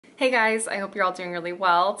Hey guys, I hope you're all doing really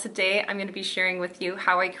well. Today I'm going to be sharing with you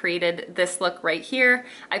how I created this look right here.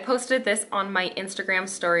 I posted this on my Instagram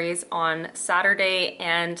stories on Saturday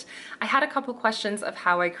and I had a couple questions of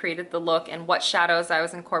how I created the look and what shadows I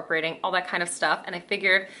was incorporating, all that kind of stuff, and I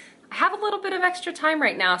figured I have a little bit of extra time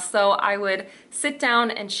right now, so I would sit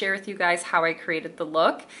down and share with you guys how I created the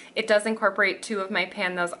look. It does incorporate two of my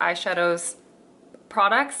Pan Those eyeshadows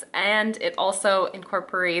products, and it also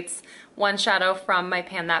incorporates one shadow from my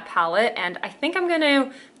Pan That palette, and I think I'm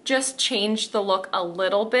gonna just change the look a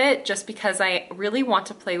little bit just because I really want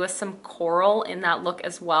to play with some coral in that look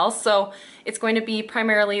as well. So it's going to be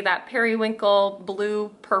primarily that periwinkle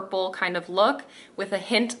blue purple kind of look with a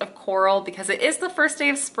hint of coral because it is the first day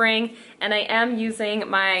of spring and I am using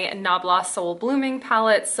my Nabla Soul Blooming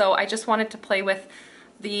palette, so I just wanted to play with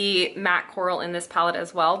the matte coral in this palette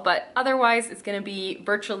as well, but otherwise it's going to be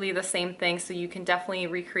virtually the same thing, so you can definitely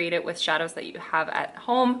recreate it with shadows that you have at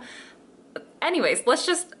home. Anyways, let's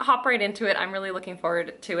just hop right into it. I'm really looking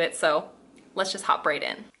forward to it, so let's just hop right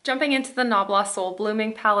in. Jumping into the Nabla Soul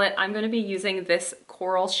Blooming palette, I'm going to be using this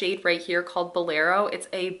coral shade right here called Bolero. It's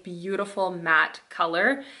a beautiful matte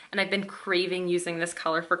color, and I've been craving using this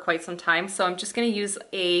color for quite some time. So I'm just going to use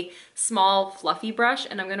a small fluffy brush,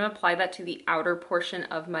 and I'm going to apply that to the outer portion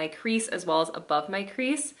of my crease as well as above my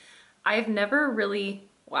crease. I've never really,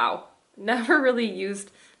 never really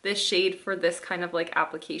used this shade for this kind of like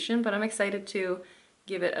application, but I'm excited to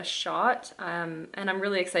give it a shot, and I'm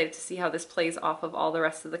really excited to see how this plays off of all the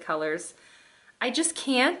rest of the colors. I just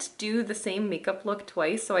can't do the same makeup look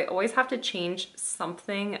twice, so I always have to change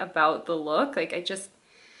something about the look. Like I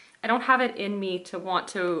don't have it in me to want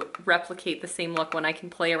to replicate the same look when I can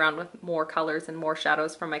play around with more colors and more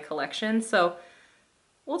shadows from my collection. So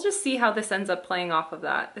we'll just see how this ends up playing off of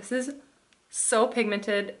that. This is so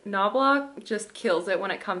pigmented. Nabla just kills it when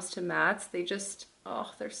it comes to mattes. They just,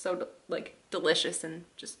 oh, they're so like delicious and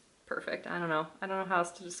just perfect. I don't know how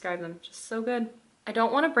else to describe them. Just so good. I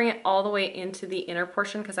don't want to bring it all the way into the inner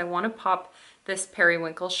portion because I want to pop this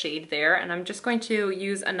periwinkle shade there, and I'm just going to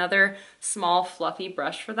use another small fluffy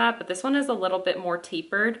brush for that, but this one is a little bit more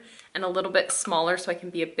tapered and a little bit smaller, so I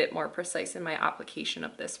can be a bit more precise in my application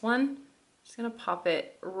of this one. Just gonna pop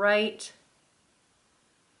it right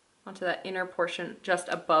onto that inner portion just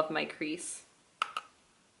above my crease.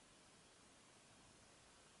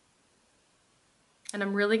 And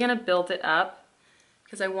I'm really gonna build it up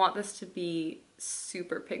because I want this to be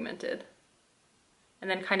super pigmented and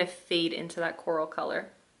then kind of fade into that coral color.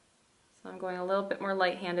 So I'm going a little bit more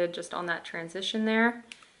light-handed just on that transition there.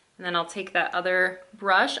 And then I'll take that other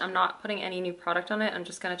brush. I'm not putting any new product on it. I'm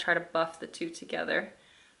just gonna try to buff the two together.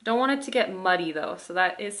 I don't want it to get muddy though, so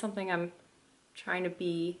that is something I'm trying to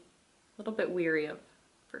be a little bit weary of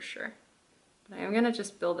for sure. But I'm gonna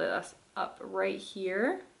just build it up right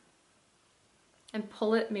here and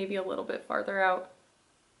pull it maybe a little bit farther out.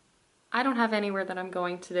 I don't have anywhere that I'm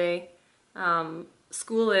going today.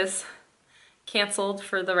 School is canceled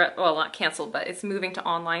for the well, not canceled, but it's moving to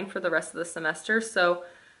online for the rest of the semester, so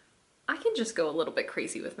I can just go a little bit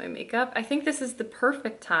crazy with my makeup. I think this is the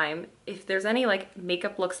perfect time if there's any like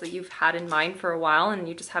makeup looks that you've had in mind for a while and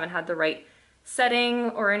you just haven't had the right setting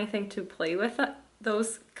or anything to play with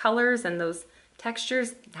those colors and those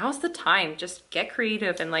textures. Now's the time. Just get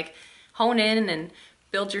creative and like hone in and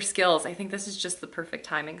build your skills. I think this is just the perfect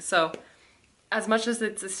timing. So as much as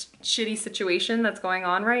it's a shitty situation that's going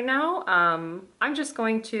on right now, I'm just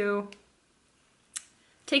going to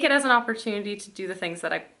take it as an opportunity to do the things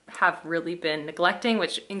that I have really been neglecting,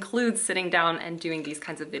 which includes sitting down and doing these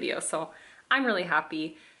kinds of videos. So I'm really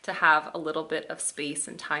happy to have a little bit of space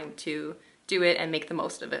and time to do it and make the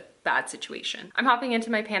most of a bad situation. I'm hopping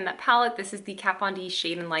into my Pan That palette. This is the Kat Von D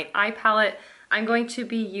Shade and Light Eye palette. I'm going to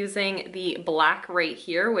be using the black right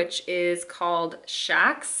here, which is called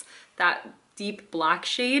Shacks, that deep black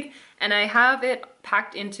shade. And I have it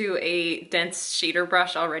packed into a dense shader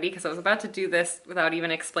brush already because I was about to do this without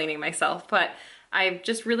even explaining myself, but I'm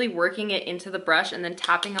just really working it into the brush and then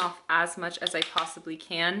tapping off as much as I possibly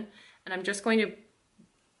can. And I'm just going to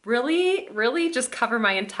really just cover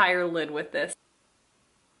my entire lid with this.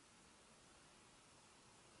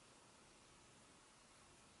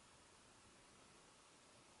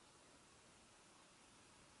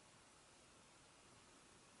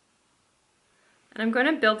 And I'm going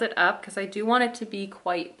to build it up because I do want it to be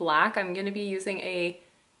quite black. I'm going to be using a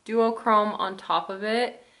duochrome on top of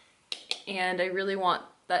it, and I really want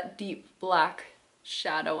that deep black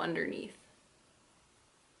shadow underneath.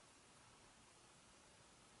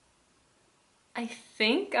 I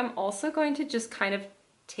think I'm also going to just kind of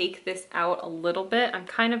take this out a little bit. I'm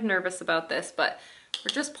kind of nervous about this, but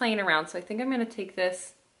we're just playing around. So I think I'm going to take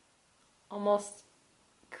this almost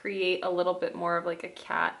create a little bit more of like a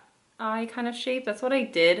cat eye kind of shape. That's what I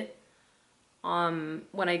did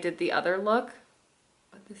when I did the other look,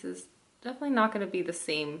 but this is definitely not going to be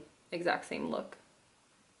the exact same look.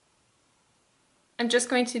 I'm just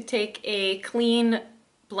going to take a clean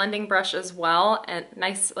blending brush as well, and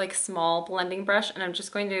nice like small blending brush, and I'm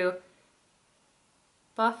just going to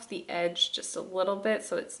buff the edge just a little bit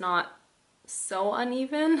so it's not so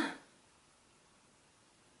uneven.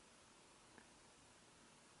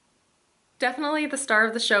 Definitely the star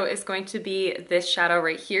of the show is going to be this shadow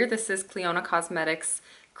right here. This is Clionadh Cosmetics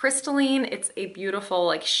Crystalline. It's a beautiful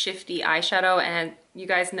like shifty eyeshadow, and you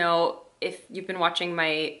guys know if you've been watching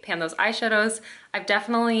my pan those eyeshadows, I've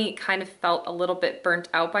definitely kind of felt a little bit burnt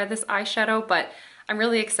out by this eyeshadow, but I'm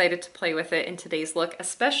really excited to play with it in today's look,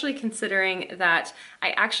 especially considering that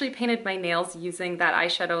I actually painted my nails using that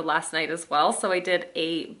eyeshadow last night as well. So I did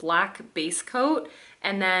a black base coat,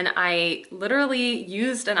 and then I literally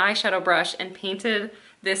used an eyeshadow brush and painted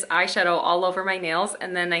this eyeshadow all over my nails,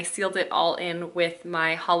 and then I sealed it all in with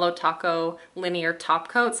my Holo Taco linear top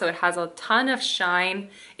coat, so it has a ton of shine.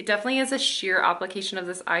 It definitely is a sheer application of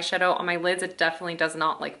this eyeshadow. On my lids, it definitely does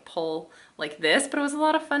not like pull like this, but it was a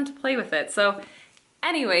lot of fun to play with it. So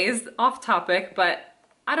anyways, off topic, but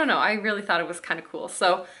I don't know, I really thought it was kind of cool.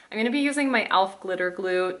 So I'm going to be using my e.l.f. glitter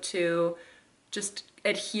glue to just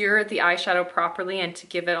adhere the eyeshadow properly and to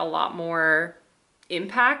give it a lot more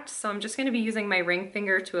impact. So I'm just going to be using my ring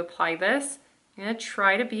finger to apply this. I'm going to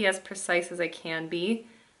try to be as precise as I can be.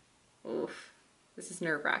 Oof, this is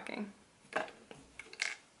nerve-wracking.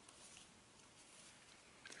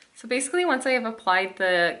 So basically once I have applied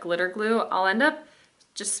the glitter glue, I'll end up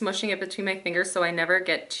just smushing it between my fingers so I never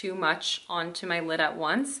get too much onto my lid at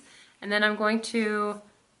once. And then I'm going to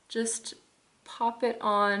just pop it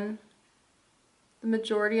on the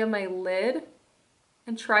majority of my lid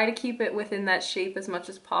and try to keep it within that shape as much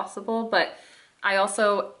as possible, but I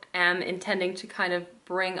also am intending to kind of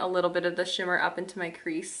bring a little bit of the shimmer up into my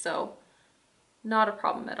crease, so not a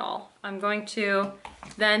problem at all. I'm going to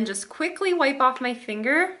then just quickly wipe off my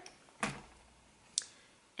finger,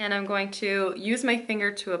 and I'm going to use my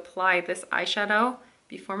finger to apply this eyeshadow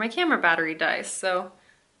before my camera battery dies. So I'm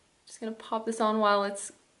just gonna pop this on while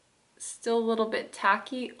it's still a little bit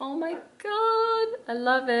tacky. Oh my god, I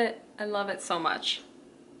love it. I love it so much.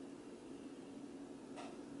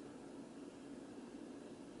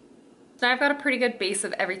 So I've got a pretty good base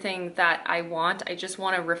of everything that I want. I just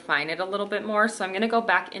want to refine it a little bit more. So I'm going to go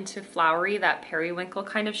back into Flowery, that periwinkle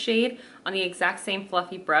kind of shade, on the exact same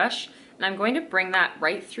fluffy brush. And I'm going to bring that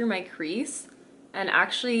right through my crease and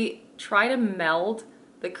actually try to meld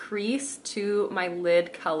the crease to my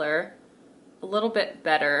lid color a little bit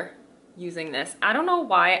better using this. I don't know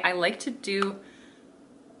why I like to do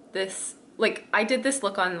this. Like, I did this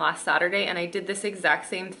look on last Saturday and I did this exact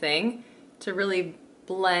same thing to really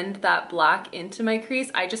blend that black into my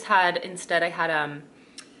crease. I just had, instead I had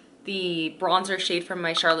the bronzer shade from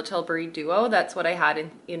my Charlotte Tilbury Duo. That's what I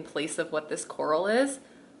had in place of what this coral is,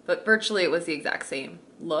 but virtually it was the exact same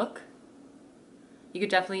look. You could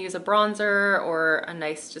definitely use a bronzer or a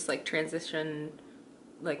nice just like transition,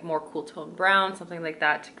 like more cool tone brown, something like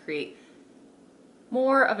that to create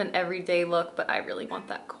more of an everyday look, but I really want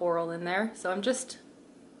that coral in there. So I'm just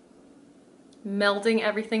melding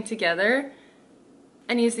everything together.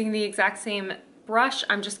 And using the exact same brush,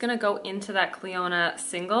 I'm just gonna go into that Clionadh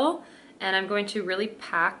single and I'm going to really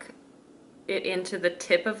pack it into the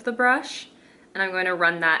tip of the brush. And I'm going to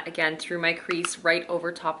run that again through my crease right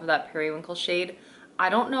over top of that periwinkle shade. I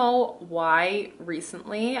don't know why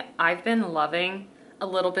recently I've been loving a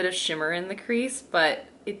little bit of shimmer in the crease, but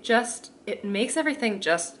it makes everything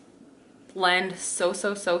just blend so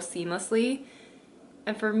seamlessly.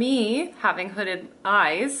 And for me, having hooded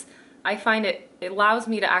eyes, I find it allows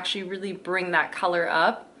me to actually really bring that color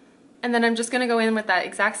up. And then I'm just gonna go in with that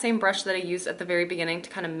exact same brush that I used at the very beginning to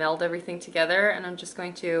kind of meld everything together. And I'm just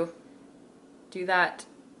going to do that,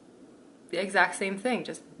 the exact same thing,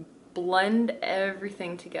 just blend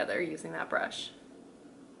everything together using that brush.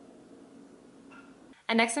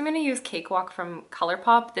 And next I'm going to use Cakewalk from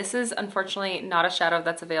Colourpop. This is unfortunately not a shadow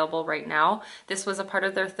that's available right now. This was a part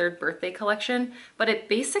of their 3rd birthday collection, but it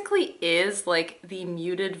basically is like the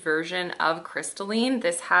muted version of Crystalline.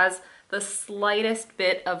 This has the slightest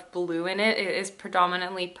bit of blue in it. It is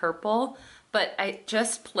predominantly purple, but it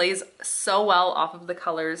just plays so well off of the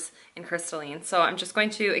colors in Crystalline. So I'm just going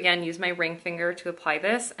to, again, use my ring finger to apply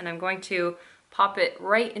this, and I'm going to pop it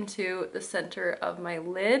right into the center of my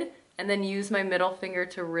lid, and then use my middle finger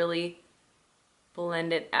to really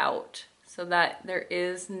blend it out so that there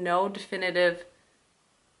is no definitive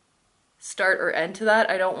start or end to that.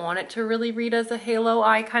 I don't want it to really read as a halo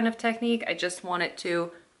eye kind of technique. I just want it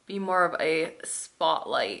to be more of a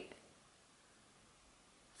spotlight,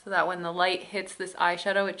 so that when the light hits this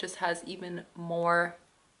eyeshadow, it just has even more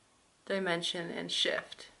dimension and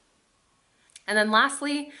shift. And then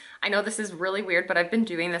lastly, I know this is really weird, but I've been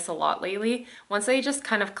doing this a lot lately. Once I just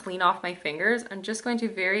kind of clean off my fingers, I'm just going to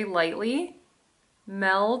very lightly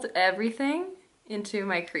meld everything into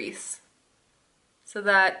my crease, so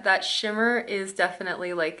that that shimmer is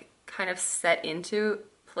definitely like kind of set into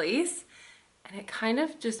place, and it kind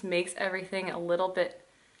of just makes everything a little bit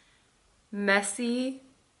messy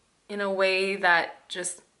in a way that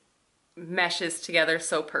just meshes together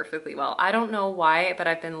so perfectly well. I don't know why, but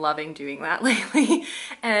I've been loving doing that lately,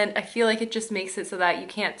 and I feel like it just makes it so that you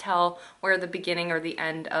can't tell where the beginning or the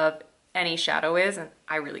end of any shadow is, and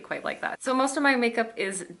I really quite like that. So most of my makeup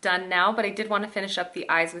is done now, but I did want to finish up the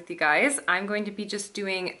eyes with you guys. I'm going to be just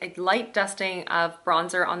doing a light dusting of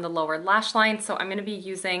bronzer on the lower lash line. So I'm going to be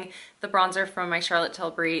using the bronzer from my Charlotte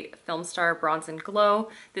Tilbury Filmstar Bronze and Glow.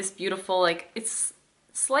 This beautiful, like, it's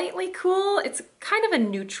slightly cool. It's kind of a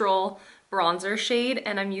neutral bronzer shade,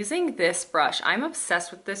 and I'm using this brush. I'm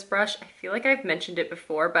obsessed with this brush. I feel like I've mentioned it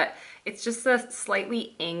before, but it's just a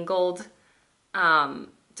slightly angled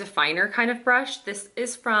definer kind of brush. This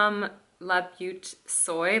is from La Beauté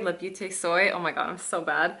Soy. Oh my god, I'm so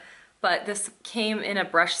bad. But this came in a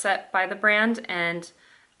brush set by the brand, and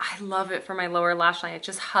I love it for my lower lash line. It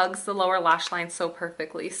just hugs the lower lash line so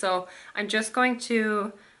perfectly. So I'm just going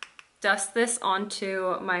to dust this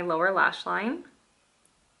onto my lower lash line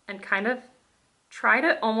and kind of try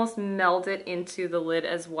to almost meld it into the lid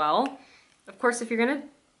as well. Of course, if you're gonna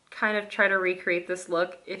kind of try to recreate this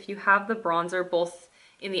look, if you have the bronzer both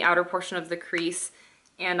in the outer portion of the crease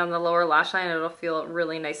and on the lower lash line, it'll feel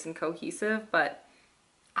really nice and cohesive, but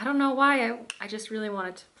I don't know why, I just really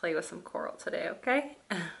wanted to play with some coral today, okay?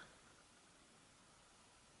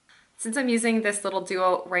 Since I'm using this little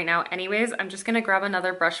duo right now anyways, I'm just gonna grab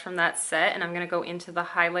another brush from that set, and I'm gonna go into the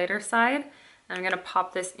highlighter side, and I'm gonna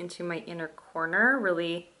pop this into my inner corner,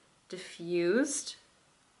 really diffused.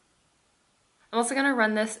 I'm also gonna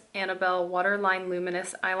run this Annabelle Waterline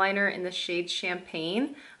Luminous Eyeliner in the shade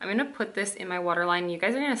Champagne. I'm gonna put this in my waterline. You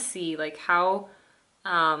guys are gonna see like how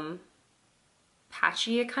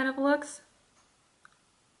patchy it kind of looks.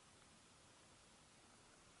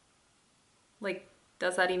 Like,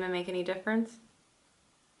 does that even make any difference?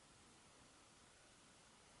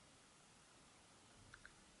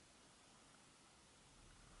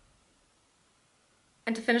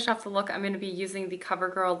 And to finish off the look, I'm going to be using the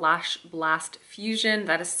CoverGirl Lash Blast Fusion.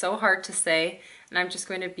 That is so hard to say. And I'm just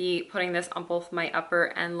going to be putting this on both my upper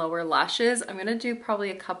and lower lashes. I'm going to do probably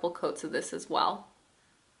a couple coats of this as well.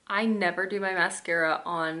 I never do my mascara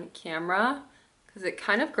on camera because it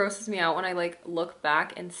kind of grosses me out when I like look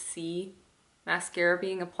back and see mascara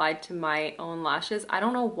being applied to my own lashes. I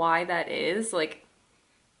don't know why that is. Like,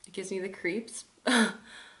 it gives me the creeps.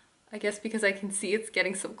 I guess because I can see it's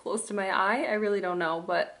getting so close to my eye. I really don't know,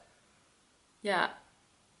 but yeah.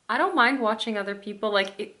 I don't mind watching other people.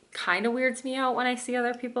 Like, it kind of weirds me out when I see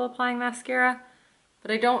other people applying mascara, but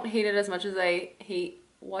I don't hate it as much as I hate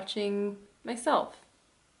watching myself.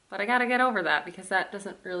 But I gotta get over that because that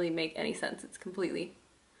doesn't really make any sense. It's completely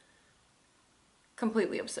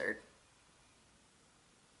absurd.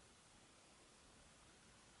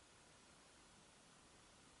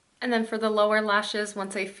 And then for the lower lashes,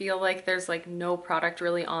 once I feel like there's like no product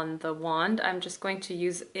really on the wand, I'm just going to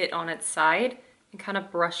use it on its side and kind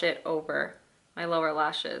of brush it over my lower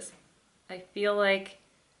lashes. I feel like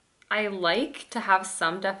I like to have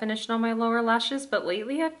some definition on my lower lashes, but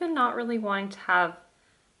lately I've been not really wanting to have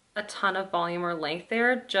a ton of volume or length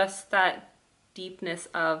there, just that deepness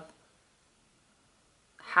of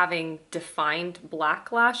having defined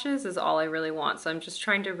black lashes is all I really want. So I'm just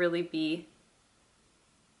trying to really be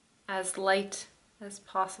as light as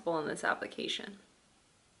possible in this application.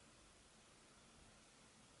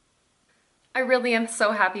 I really am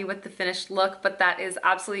so happy with the finished look, but that is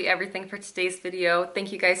absolutely everything for today's video.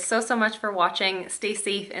 Thank you guys so much for watching. Stay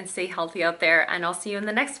safe and stay healthy out there, and I'll see you in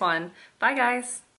the next one. Bye guys.